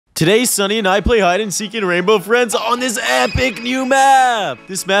Today, Sunny and I play hide and seek in Rainbow Friends on this epic new map.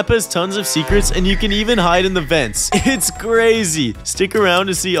 This map has tons of secrets and you can even hide in the vents. It's crazy. Stick around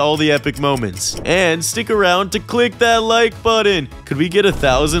to see all the epic moments. And stick around to click that like button. Could we get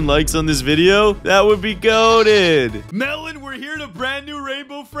 1,000 likes on this video? That would be goated. Melon, we're here to brand new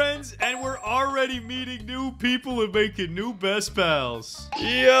Rainbow Friends and we're already meeting new people and making new best pals.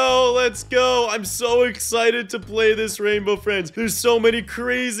 Yo, let's go. I'm so excited to play this Rainbow Friends. There's so many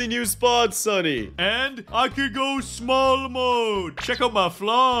crazy new spots, Sunny. And I could go small mode. Check out my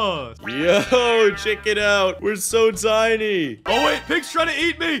flaws. Yo, check it out. We're so tiny. Oh wait, Pig's trying to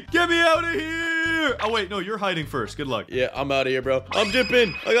eat me. Get me out of here. Oh wait, no, you're hiding first. Good luck. Yeah, I'm out of here, bro. I'm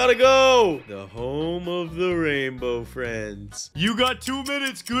dipping. I gotta go. The home of the Rainbow Friends. You got 2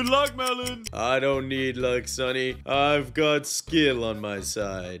 minutes. Good luck, Melon. I don't need luck, Sunny. I've got skill on my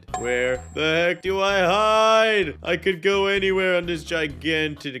side. Where the heck do I hide? I could go anywhere on this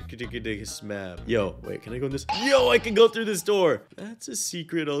gigantic map. Yo, wait, can I go in this? Yo, I can go through this door. That's a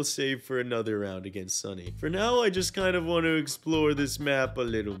secret I'll save for another round against Sunny. For now, I just kind of want to explore this map a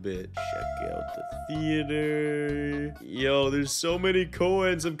little bit. Check out the theater. Yo, there's so many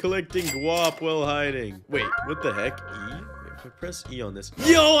coins. I'm collecting guap while hiding. Wait, what the heck? E? If I press E on this.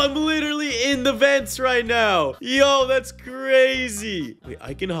 Yo, I'm literally in the vents right now. Yo, that's crazy. Wait,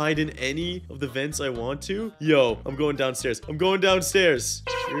 I can hide in any of the vents I want to? Yo, I'm going downstairs. I'm going downstairs.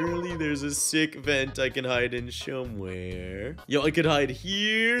 Surely there's a sick vent I can hide in somewhere. Yo, I could hide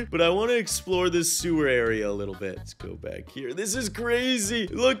here, but I want to explore this sewer area a little bit. Let's go back here. This is crazy.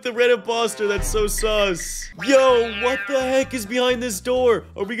 Look, the red imposter. That's so sus. Yo, what the heck is behind this door?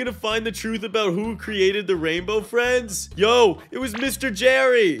 Are we gonna find the truth about who created the Rainbow Friends? Yo, it was Mr.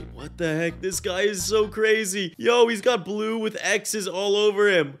 Jerry. What the heck? This guy is so crazy. Yo, he's got blue with X's all over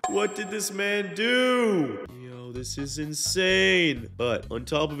him. What did this man do? Yo, this is insane. But on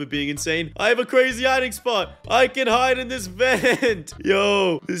top of it being insane, I have a crazy hiding spot. I can hide in this vent.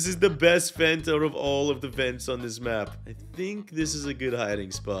 Yo, this is the best vent out of all of the vents on this map. I think this is a good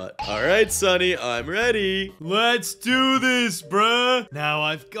hiding spot. All right, Sunny, I'm ready. Let's do this, bruh. Now,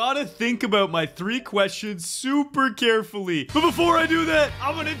 I've got to think about my 3 questions super carefully. But before I do that,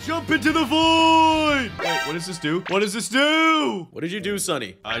 I'm going to jump into the void. Wait, what does this do? What does this do? What did you do,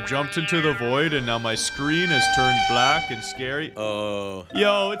 Sunny? I jumped into the void and now my screen has turned black and scary. Oh.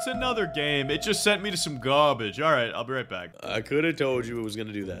 Yo, it's another game. It just sent me to some garbage. All right, I'll be right back. I could have told you it was going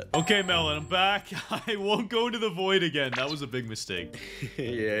to do that. Okay, Melon, I'm back. I won't go into the void again. That was a big mistake.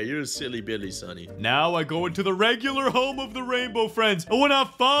 Yeah, you're a silly Billy, Sunny. Now I go into the regular home of the Rainbow Friends. And when I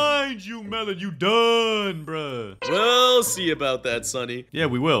find you, Melon, you done, bruh. We'll see about that, Sunny. Yeah,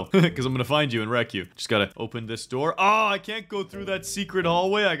 we will. Because I'm gonna find you and wreck you. Just gotta open this door. Oh, I can't go through that secret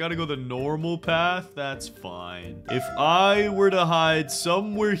hallway. I gotta go the normal path. That's fine. If I were to hide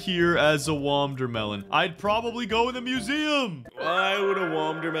somewhere here as a Wondermelon, I'd probably go in the museum. Why would a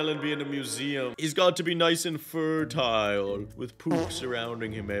Wondermelon be in a museum? He's got to be nice and fertile, with poop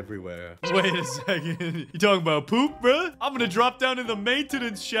surrounding him everywhere. Wait a second. You talking about poop, bruh? I'm gonna drop down in the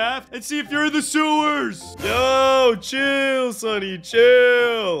maintenance shaft and see if you're in the sewers. Yo, chill, Sunny,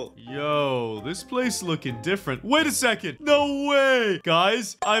 chill. Yo, this place looking different. Wait a second. No way.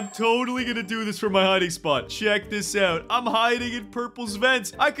 Guys, I'm totally gonna do this for my hiding spot. Check this out. I'm hiding in Purple's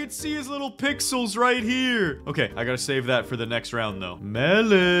vents. I could see his little pixels right here. Okay, I gotta save that for the next round, though.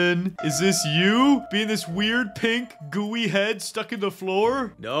 Melon, is this you? Being this weird pink gooey head stuck in the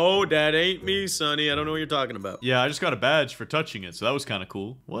floor? No, that ain't me, Sunny. I don't know what you're talking about. Yeah, I just got a badge for touching it, so that was kind of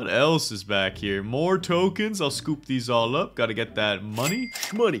cool. What else is back here? More tokens. I'll scoop these all up. Gotta get that money.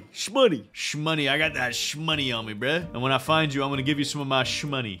 Shmoney, shmoney. Shmoney. I got that shmoney on me, bruh. And when I find you, I'm gonna give you some of my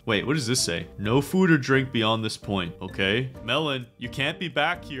shmoney. Wait, what does this say? No food or drink beyond this point. Okay. Melon, you can't be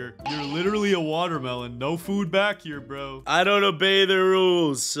back here. You're literally a watermelon. No food back here, bro. I don't obey the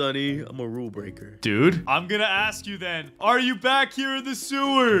rules, Sunny. I'm a rule breaker. Dude, I'm gonna ask you then. Are you back here in the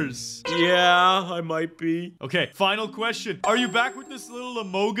sewers? Yeah, I might be. Okay, final question. Are you back with this little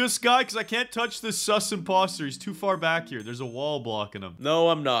Amogus guy? Because I can't touch this sus imposter. He's too far back here. There's a wall blocking him. No,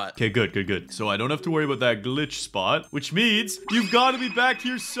 I'm not. Okay, good, good, good. So I don't have to worry about that glitch spot, which means you've got to be back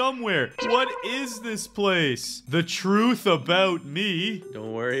here somewhere. What is this place? The truth about me.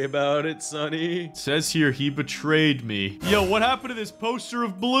 Don't worry about it, Sunny. It says here he betrayed me. Yo, what happened to this poster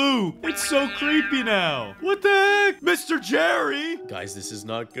of blue? It's so creepy now. What the heck? Mr. Jerry! Guys, this is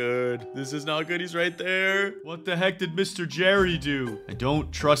not good. This is not good. He's right there. What the heck did Mr. Jerry do? I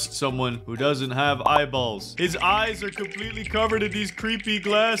don't trust someone who doesn't have eyeballs. His eyes are completely covered in these creepy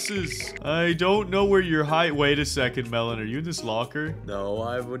glasses. I don't know where you're hiding. Wait a second, Melon. Are you in this locker? No,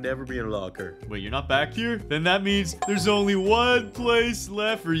 I would never be in a locker. Wait, you're not back here? Then that means there's only one place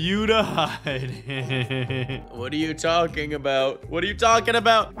left for you to hide. What are you talking about? What are you talking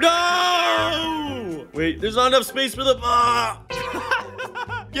about? No! Wait, there's not enough space for the...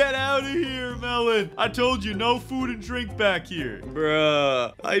 Get out of here, Melon. I told you, no food and drink back here.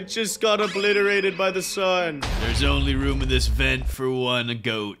 Bruh, I just got obliterated by the sun. There's only room in this vent for one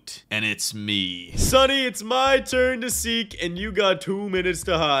goat, and it's me. Sonny, it's my turn to seek, and you got 2 minutes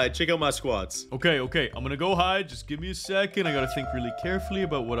to hide. Check out my squats. Okay, I'm gonna go hide. Just give me a second. I gotta think really carefully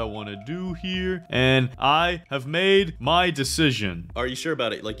about what I want to do here. And I have made my decision. Are you sure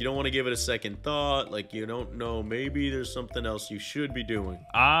about it? Like, you don't want to give it a second thought? Like, you don't know. Maybe there's something else you should be doing.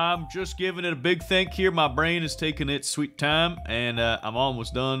 I'm just giving it a big think here. My brain is taking its sweet time, and I'm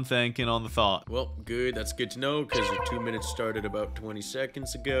almost done thinking on the thought. Well, good. That's good to know, because your 2 minutes started about 20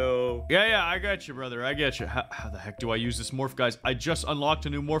 seconds ago. Yeah, I got you, brother. I got you. How the heck do I use this morph, guys? I just unlocked a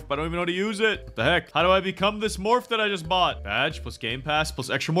new morph, but I don't even know how to use it. What the heck? How do I become this morph that I just bought? Badge plus game pass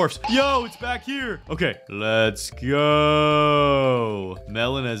plus extra morphs. Yo, it's back here. Okay, let's go.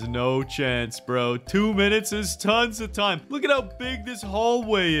 Melon has no chance, bro. 2 minutes is tons of time. Look at how big this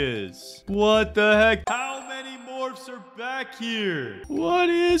hallway is. What the heck? How many morphs are back here? What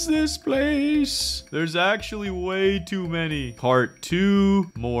is this place? There's actually way too many. Part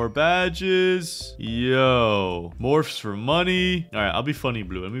 2, more badges. Yo, morphs for money. All right, I'll be funny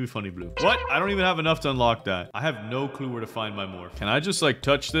blue. Let me be funny blue. What? I don't even have enough to unlock that. I have no clue where to find my morph. Can I just like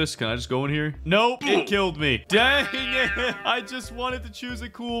touch this? Can I just go in here? Nope, it killed me. Dang it. I just wanted to choose a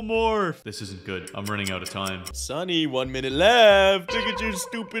cool morph. This isn't good. I'm running out of time. Sonny, 1 minute left. Look at your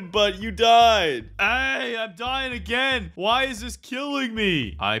stupid butt. You died. Hey, I'm dying again. Why is this killing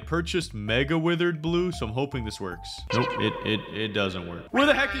me? I purchased Mega Withered Blue, so I'm hoping this works. Nope, it doesn't work. Where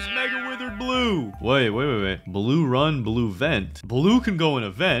the heck is Mega Withered Blue? Wait. Blue run, blue vent. Blue can go in a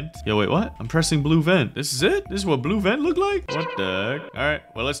vent. Yo, wait, what? I'm pressing blue vent. This is it? This is what blue vent look like? What the heck? All right,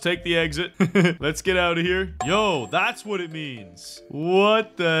 well, let's take the exit. Let's get out of here. Yo, that's what it means.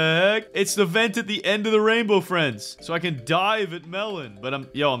 What the heck? It's the vent at the end of the rainbow, friends. So I can dive at Melon, but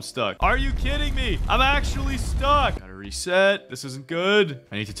I'm stuck. Are you kidding me? I'm actually stuck. Gotta reset. This isn't good.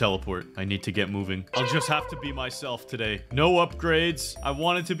 I need to teleport. I need to get moving. I'll just have to be myself today. No upgrades. I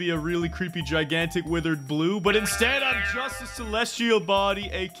wanted to be a really creepy, gigantic, withered blue, but instead I'm just a celestial body,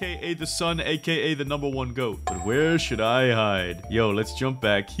 aka the sun, aka the #1 goat. But where should I hide? Yo, let's jump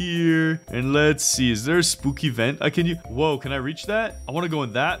back here and let's see. Is there a spooky vent I can use? Whoa, can I reach that? I want to go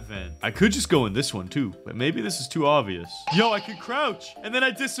in that vent. I could just go in this one too, but maybe this is too obvious. Yo, I can crouch and then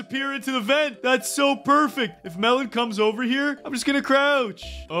I disappear into the vent. That's so perfect. If Melon comes over here, I'm just gonna crouch.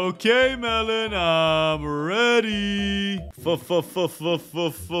 Okay, Melon, I'm ready.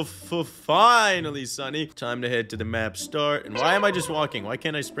 Finally, Sonny. Time to head to the map start. And why am I just walking? Why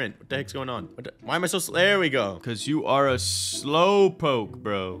can't I sprint? What the heck's going on? Why am I so slow? There we go. Because you are a slow poke,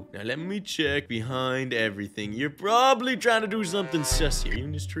 bro. Now, let me check behind everything. You're probably trying to do something sussy. Are you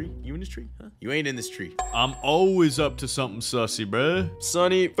in this tree? You in this tree? Huh? You ain't in this tree. I'm always up to something sussy, bruh.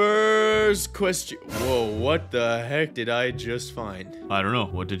 Sonny, first question. Whoa, what the heck did I just find? I don't know.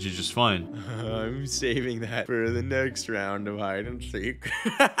 What did you just find? I'm saving that for the next round of hide and seek.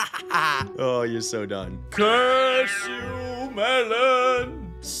 Oh, you're so done. Curse you, Melon!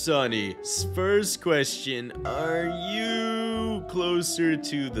 Sonny, first question. Are you closer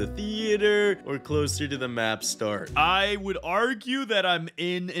to the theater or closer to the map start? I would argue that I'm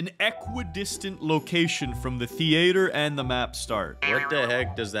in an equidistant location from the theater and the map start. What the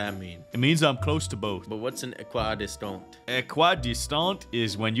heck does that mean? It means I'm close to both. But what's an equidistant? Equidistant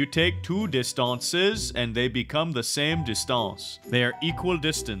is when you take two distances and they become the same distance. They are equal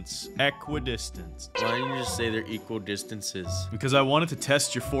distance. Equidistant. Why didn't you just say they're equal distances? Because I wanted to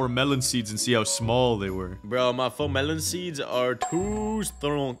test your 4 melon seeds and see how small they were. Bro, my 4 melon seeds are too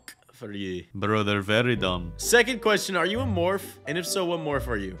strong for you. Bro, they're very dumb. Second question, are you a morph? And if so, what morph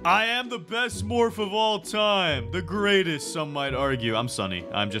are you? I am the best morph of all time. The greatest, some might argue. I'm Sunny.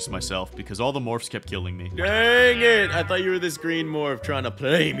 I'm just myself because all the morphs kept killing me. Dang it! I thought you were this green morph trying to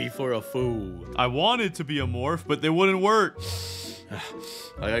play me for a fool. I wanted to be a morph, but they wouldn't work.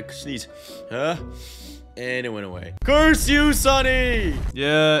 I gotta sneeze. and it went away. Curse you, Sonny!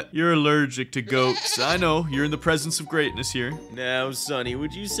 Yeah, you're allergic to goats. I know, you're in the presence of greatness here. Now, Sonny,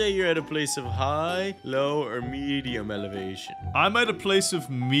 would you say you're at a place of high, low, or medium elevation? I'm at a place of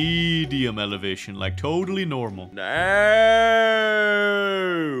medium elevation, like totally normal. No!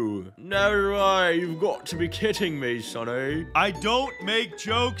 No way, you've got to be kidding me, Sonny. I don't make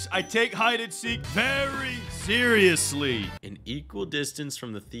jokes, I take hide and seek very seriously. An equal distance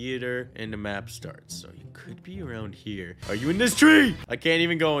from the theater and the map starts, so you could be around here. Are you in this tree? I can't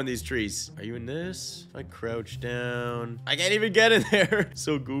even go in these trees. Are you in this? If I crouch down, I can't even get in there.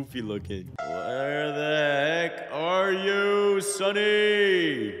 So goofy looking. Where the heck are you,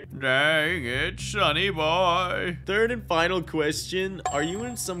 Sonny? Dang it, Sonny boy. Third and final question. Are you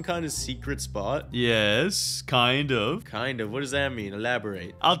in some kind of secret spot? Yes, kind of. Kind of. What does that mean?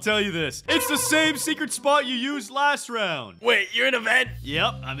 Elaborate. I'll tell you this. It's the same secret spot you used last round. Wait, you're in a vent?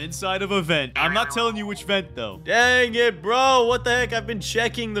 Yep, I'm inside of a vent. I'm not telling you which vent, though. Dang it, bro. What the heck? I've been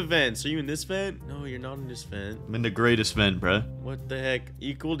checking the vents. Are you in this vent? No, you're not in this vent. I'm in the greatest vent, bruh. What the heck?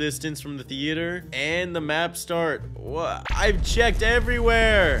 Equal distance from the theater and the map start. What? I've checked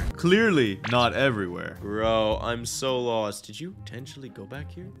everywhere. Clearly not everywhere. Bro, I'm so lost. Did you potentially go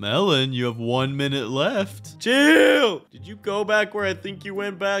back here? Melon, you have 1 minute left. Chill! Did you go back where I think you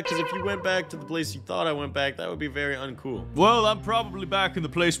went back? Because if you went back to the place you thought I went back, that would be very uncool. Well, I'm probably back in the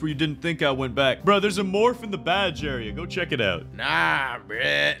place where you didn't think I went back. Bro, there's a morph in the badge area. Go check it out. Nah,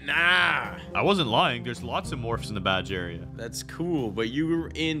 Brett, nah. I wasn't lying. There's lots of morphs in the badge area. That's cool, but you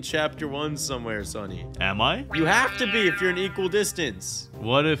were in chapter 1 somewhere, Sonny. Am I? You have to be if you're in equal distance.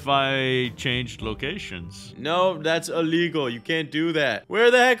 What if I changed locations? No, that's illegal. You can't do that.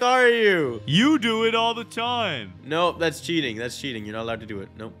 Where the heck are you? You do it all the time. No, that's cheating. That's cheating. You're not allowed to do it.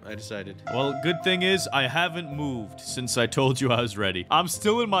 Nope, I decided. Well, good thing is I haven't moved since I told you I was ready. I'm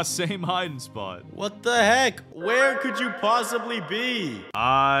still in my same hiding spot. What the heck? Where could you possibly be?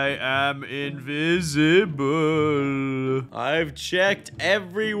 I am invisible. I've checked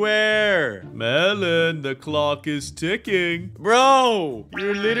everywhere. Melon, the clock is ticking. Bro,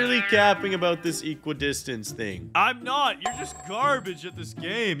 you're literally capping about this equidistance thing. I'm not. You're just garbage at this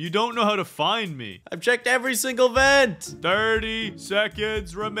game. You don't know how to find me. I've checked every single vent. 30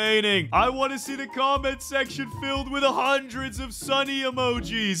 seconds remaining. I want to see the comment section filled with hundreds of Sunny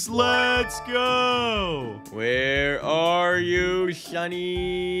emojis. Let's go. Where are you,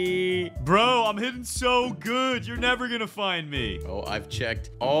 Sonny? Bro, I'm hidden so good. You're never gonna find me. Oh, I've checked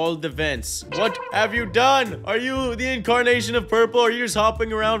all the vents. What have you done? Are you the incarnation of purple? Are you just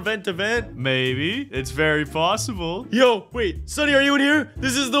hopping around vent to vent? Maybe. It's very possible. Yo, wait. Sonny, are you in here?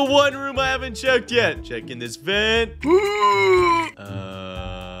 This is the one room I haven't checked yet. Checking this vent.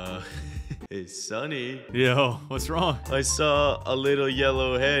 Hey, Sonny. Yo, what's wrong? I saw a little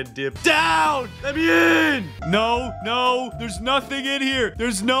yellow head dip down. Let me in. No, there's nothing in here.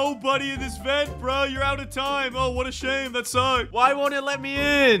 There's nobody in this vent, bro. You're out of time. Oh, what a shame. That sucks. Why won't it let me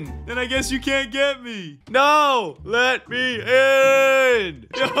in? Then I guess you can't get me. No, let me in.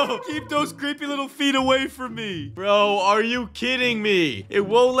 Yo, keep those creepy little feet away from me. Bro, are you kidding me? It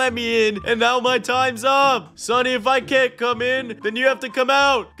won't let me in, and now my time's up. Sonny, if I can't come in, then you have to come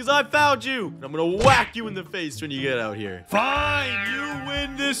out, because I found you. And I'm gonna whack you in the face when you get out here. Fine, you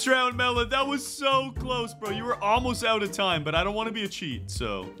win this round, Melon. That was so close, bro. You were almost out of time, but I don't want to be a cheat,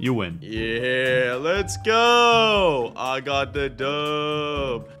 so you win. Yeah, let's go. I got the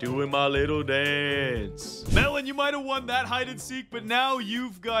dub. Doing my little dance. Melon, you might have won that hide and seek, but now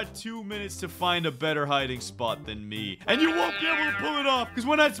you've got 2 minutes to find a better hiding spot than me. And you won't be able to pull it off, because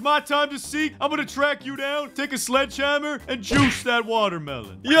when it's my time to seek, I'm gonna track you down, take a sledgehammer, and juice that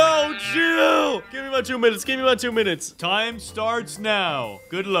watermelon. Yo, chill. Give me my 2 minutes. Give me my 2 minutes. Time starts now.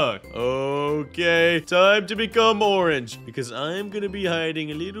 Good luck. Okay, time to become orange, because I'm gonna be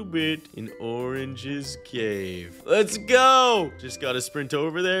hiding a little bit in Orange's cave. Let's go. Just gotta sprint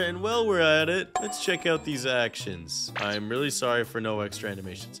over there, and while we're at it, let's check out these actions. I'm really sorry for no extra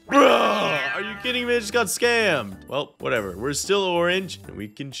animations. Bro, are you kidding me? I just got scammed. Well, whatever. We're still orange, and we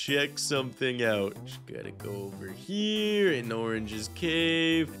can check something out. Just gotta go over here in Orange's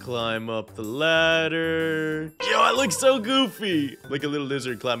cave, climb up the ladder. Yo, I look so goofy. Like a little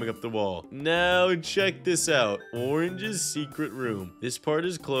lizard climbing up the wall. Now, check this out. Orange's secret room. This part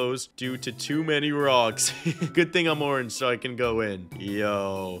is closed due to too many rocks. Good thing I'm orange so I can go in.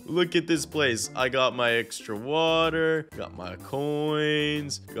 Yo, look at this place. I got my extra water, got my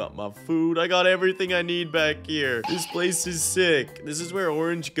coins, got my food. I got everything I need back here. This place is sick. This is where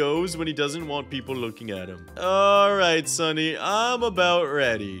Orange goes when he doesn't want people looking at him. All right, Sonny, I'm about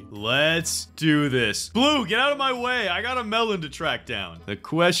ready. Let's Let's do this. Blue, get out of my way. I got a melon to track down. The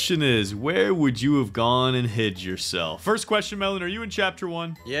question is, where would you have gone and hid yourself? First question, Melon, are you in chapter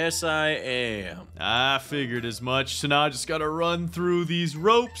 1? Yes, I am. I figured as much. So now I just gotta run through these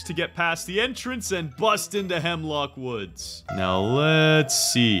ropes to get past the entrance and bust into Hemlock Woods. Now let's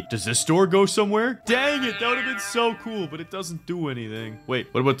see. Does this door go somewhere? Dang it, that would have been so cool, but it doesn't do anything. Wait,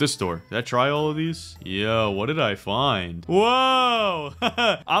 what about this door? Did I try all of these? Yo, what did I find? Whoa!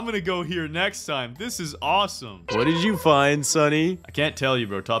 I'm gonna go here next time. This is awesome. What did you find, Sonny? I can't tell you,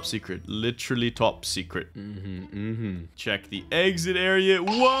 bro. Top secret. Literally top secret. Check the exit area.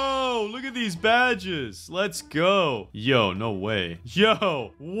 Whoa! Look at these badges. Let's go. Yo, no way.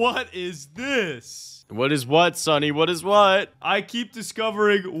 Yo, what is this? What is what, Sonny? What is what? I keep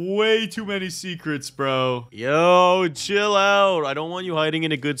discovering way too many secrets, bro. Yo, chill out. I don't want you hiding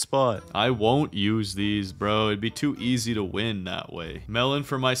in a good spot. I won't use these, bro. It'd be too easy to win that way. Melon,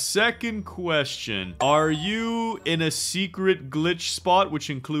 for my second question, are you in a secret glitch spot, which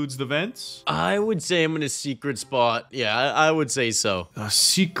includes the vents? I would say I'm in a secret spot. Yeah, I would say so. A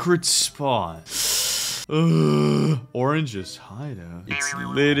secret spot. Orange's hideout. It's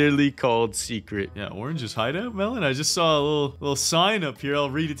literally called secret. Yeah, Orange's hideout, Melon? I just saw a little sign up here. I'll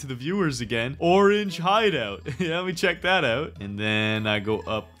read it to the viewers again. Orange hideout. Yeah, let me check that out. And then I go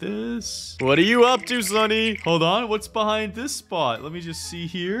up this. What are you up to, Sonny? Hold on, what's behind this spot? Let me just see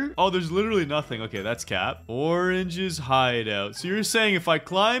here. Oh, there's literally nothing. Okay, that's Cap. Orange's hideout. So you're saying if I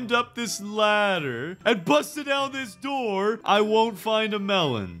climbed up this ladder and busted down this door, I won't find a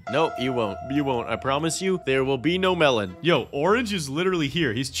melon? Nope, you won't. You won't. I promise you, there will be no melon. Yo, Orange is literally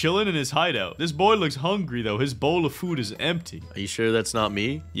here. He's chilling in his hideout. This boy looks hungry, though. His bowl of food is empty. Are you sure that's not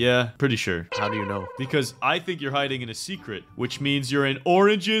me? Yeah, pretty sure. How do you know? Because I think you're hiding in a secret, which means you're in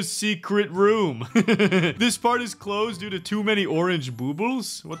Orange's secret room. This part is closed due to too many orange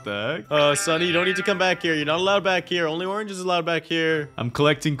boobles. What the heck? Sonny, you don't need to come back here. You're not allowed back here. Only Orange is allowed back here. I'm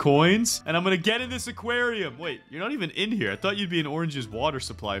collecting coins, and I'm gonna get in this aquarium. Wait, you're not even in here. I thought you'd be in Orange's water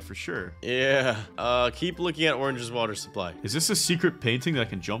supply for sure. Yeah. Keep looking at Orange's water supply. Is this a secret painting that I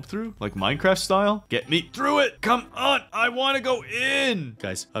can jump through? Like Minecraft style? Get me through it! Come on! I want to go in!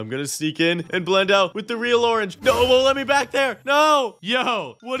 Guys, I'm gonna sneak in and blend out with the real Orange. No, it won't let me back there! No!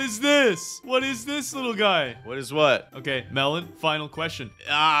 Yo, what is this? What is this, little guy? What is what? Okay, Melon, final question.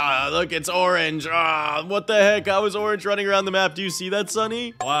 Ah, look, it's Orange. Ah, what the heck? How is Orange running around the map? Do you see that,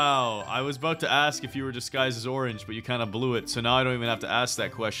 Sonny? Wow, I was about to ask if you were disguised as Orange, but you kind of blew it, so now I don't even have to ask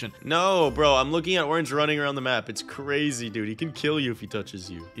that question. No, bro, I'm looking at Orange running around the map. It's crazy, dude. He can kill you if he touches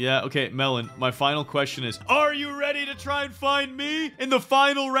you. Yeah, okay, Melon, my final question is, are you ready to try and find me in the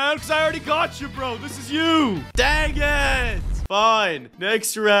final round? Because I already got you, bro. This is you. Dang it! Fine.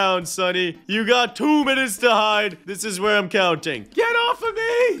 Next round, Sonny. You got 2 minutes to hide. This is where I'm counting. Get off of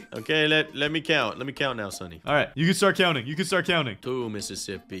me! Okay, let me count. Let me count now, Sonny. All right, you can start counting. You can start counting. 2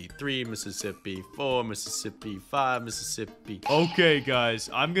 Mississippi, 3 Mississippi, 4 Mississippi, 5 Mississippi. Okay, guys,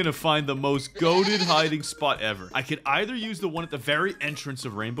 I'm gonna find the most goated hiding spot ever. I could either use the one at the very entrance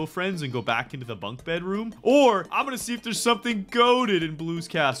of Rainbow Friends and go back into the bunk bed room, or I'm gonna see if there's something goated in Blue's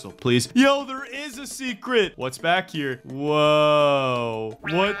castle. Please. Yo, there is a secret. What's back here? Whoa.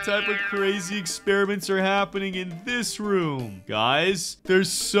 What type of crazy experiments are happening in this room? Guys,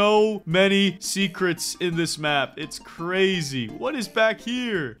 there's so many secrets in this map. It's crazy. What is back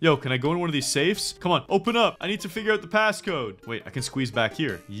here? Yo, can I go in one of these safes? Come on, open up. I need to figure out the passcode. Wait, I can squeeze back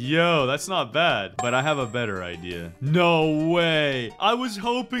here. Yo, that's not bad, but I have a better idea. No way. I was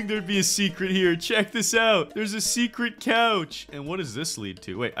hoping there'd be a secret here. Check this out. There's a secret couch. And what does this lead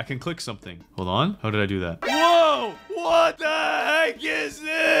to? Wait, I can click something. Hold on. How did I do that? Whoa! What the heck is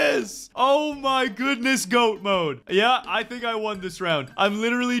this? Oh my goodness, goat mode. Yeah, I think I won this round. I'm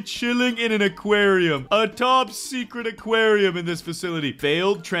literally chilling in an aquarium. A top secret aquarium in this facility.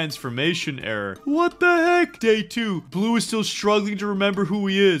 Failed transformation error. What the heck? Day 2. Blue is still struggling to remember who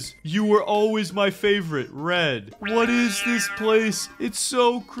he is. You were always my favorite. Red. What is this place? It's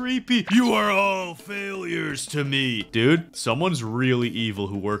so creepy. You are all failures to me. Dude, someone's really evil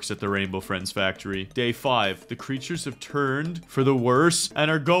who works at the Rainbow Friends factory. Day 5. The creatures have turned for the worse and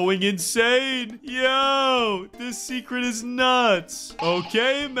are going insane. Yo, this secret is nuts.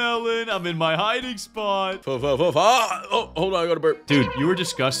 Okay, Melon, I'm in my hiding spot. Oh, hold on, I gotta burp. Dude, you were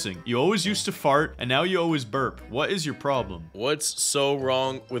disgusting. You always used to fart, and now you always burp. What is your problem? What's so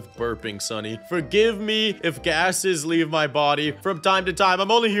wrong with burping, Sonny? Forgive me if gases leave my body from time to time.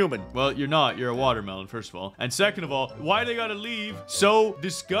 I'm only human. Well, you're not. You're a watermelon, first of all. And second of all, why they gotta leave so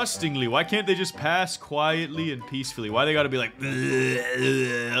disgustingly? Why can't they just pass quietly and peacefully peacefully? Why they gotta be like,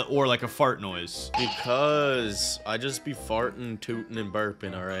 or like a fart noise? Because I just be farting, tooting, and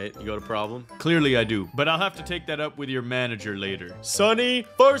burping, alright? You got a problem? Clearly I do, but I'll have to take that up with your manager later. Sonny,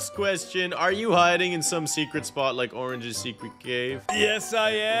 first question. Are you hiding in some secret spot like Orange's secret cave? Yes,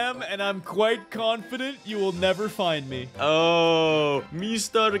 I am, and I'm quite confident you will never find me. Oh,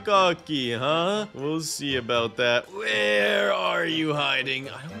 Mr. Cocky, huh? We'll see about that. Where are you hiding?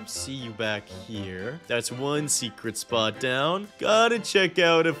 I don't see you back here. That's one secret spot down. Gotta check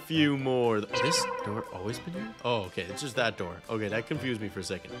out a few more. This door always been here? Oh, okay. It's just that door. Okay, that confused me for a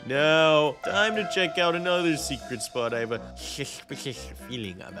second. Now, time to check out another secret spot I have a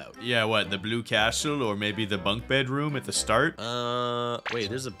feeling about. Yeah, what? The blue castle or maybe the bunk bedroom at the start? Wait,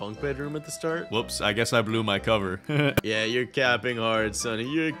 there's a bunk bedroom at the start? Whoops, I guess I blew my cover. Yeah, you're capping hard, Sonny.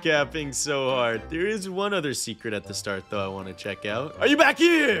 You're capping so hard. There is one other secret at the start, though, I want to check out. Are you back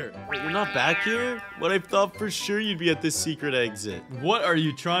here? Wait, you're not back here? What I thought for sure you'd be at this secret exit. What are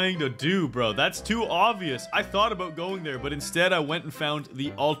you trying to do, bro? That's too obvious. I thought about going there, but instead I went and found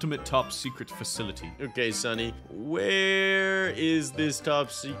the ultimate top secret facility. Okay, Sonny. Where is this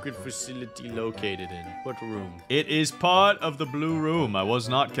top secret facility located in? What room? It is part of the blue room. I was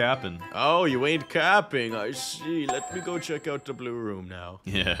not capping. Oh, you ain't capping. I see. Let me go check out the blue room now.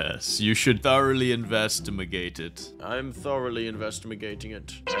 Yes, you should thoroughly investigate it. I'm thoroughly investigating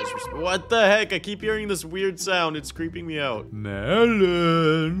it. What the heck? I keep hearing this weird sound. It's creeping me out.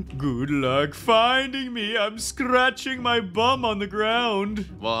 Melon, good luck finding me. I'm scratching my bum on the ground.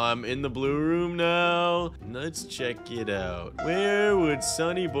 Well, I'm in the blue room now. Let's check it out. Where would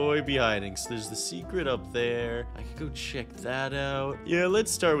Sonny Boy be hiding? So there's the secret up there. I could go check that out. Yeah,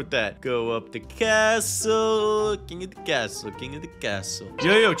 let's start with that. Go up the castle. King of the castle. King of the castle.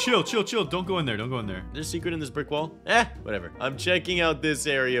 Yo, chill. Don't go in there. Don't go in there. There's a secret in this brick wall? Whatever. I'm checking out this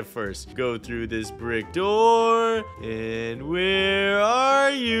area first. Go through this brick door. And where are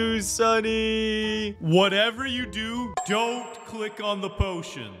you, Sonny? Whatever you do, don't click on the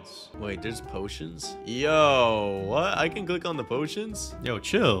potions. Wait, there's potions? Yo, what? I can click on the potions? Yo,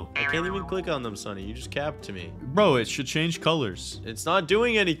 chill. I can't even click on them, Sonny. You just capped to me. Bro, it should change colors. It's not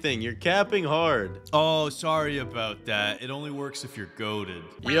doing anything. You're capping hard. Oh, sorry about that. It only works if you're goated.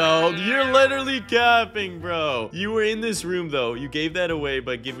 Yo, you're literally capping, bro. You were in this room, though. You gave that away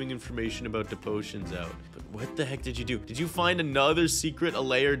by giving information about the potions out. But what the heck did you do? Did you find another secret a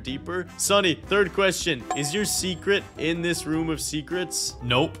layer deeper? Sonny, third question. Is your secret in this room of secrets?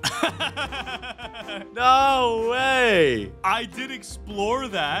 Nope. No way. I did explore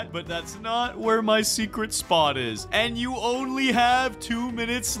that, but that's not where my secret spot is. And you only have 2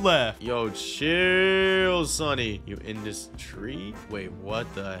 minutes left. Yo, chill, Sonny. You in this tree? Wait,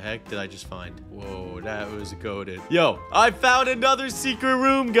 what the heck did I just find? Whoa, that was goated. Yo, I found another secret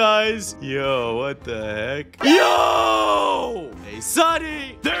room, guys. Yo, what the heck? Yo! Hey,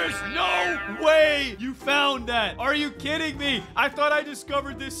 Sonny! There's no way you found that. Are you kidding me? I thought I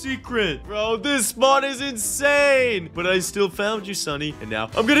discovered this secret. Bro, this spot is insane. But I still found you, Sonny. And now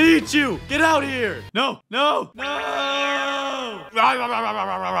I'm gonna eat you. Get out here. No.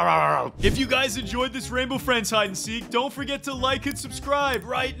 If you guys enjoyed this Rainbow Friends hide and seek, don't forget to like and subscribe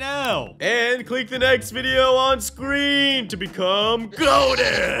right now. And click the next video on screen to become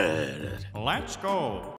goated. Let's go.